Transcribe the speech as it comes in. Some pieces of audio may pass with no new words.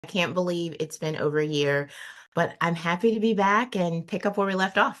I can't believe it's been over a year, but I'm happy to be back and pick up where we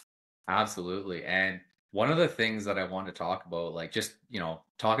left off. Absolutely. And one of the things that I want to talk about, like just,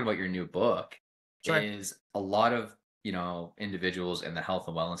 talking about your new book, Sure. is a lot of, individuals in the health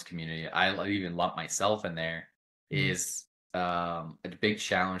and wellness community. Even lump myself in there, Mhm. is a big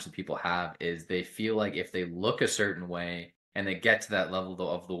challenge that people have is they feel like if they look a certain way and they get to that level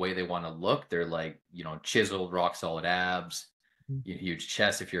of the way they want to look, they're like, chiseled, rock solid abs, Mhm. huge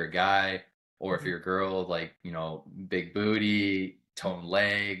chest if you're a guy, or if Mhm. you're a girl, like, big booty, toned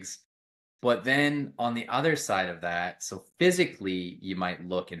legs. But then on the other side of that, so physically you might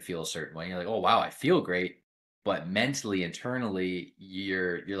look and feel a certain way. You're like, "Oh wow, I feel great." But mentally, internally,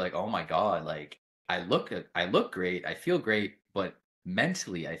 you're like, "Oh my God, like I look great, I feel great, but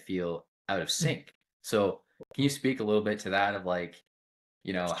mentally I feel out of Mhm. sync." So can you speak a little bit to that of like,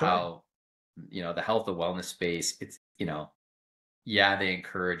 Sure. how the health and wellness space, it's yeah, they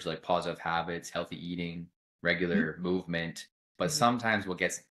encourage like positive habits, healthy eating, Mhm. regular movement, but Mhm. sometimes what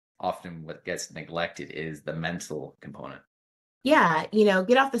gets neglected is the mental component. Yeah,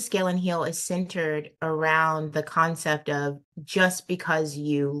 Get Off the Scale and Heal is centered around the concept of just because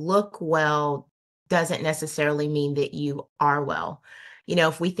you look well doesn't necessarily mean that you are well.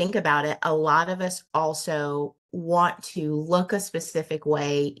 If we think about it, a lot of us also want to look a specific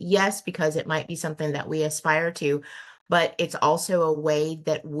way. Yes, because it might be something that we aspire to, but it's also a way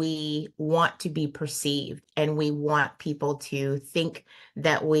that we want to be perceived and we want people to think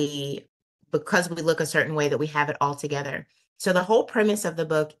that because we look a certain way, that we have it all together. So the whole premise of the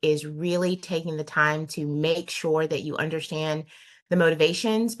book is really taking the time to make sure that you understand the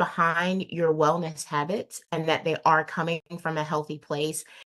motivations behind your wellness habits and that they are coming from a healthy place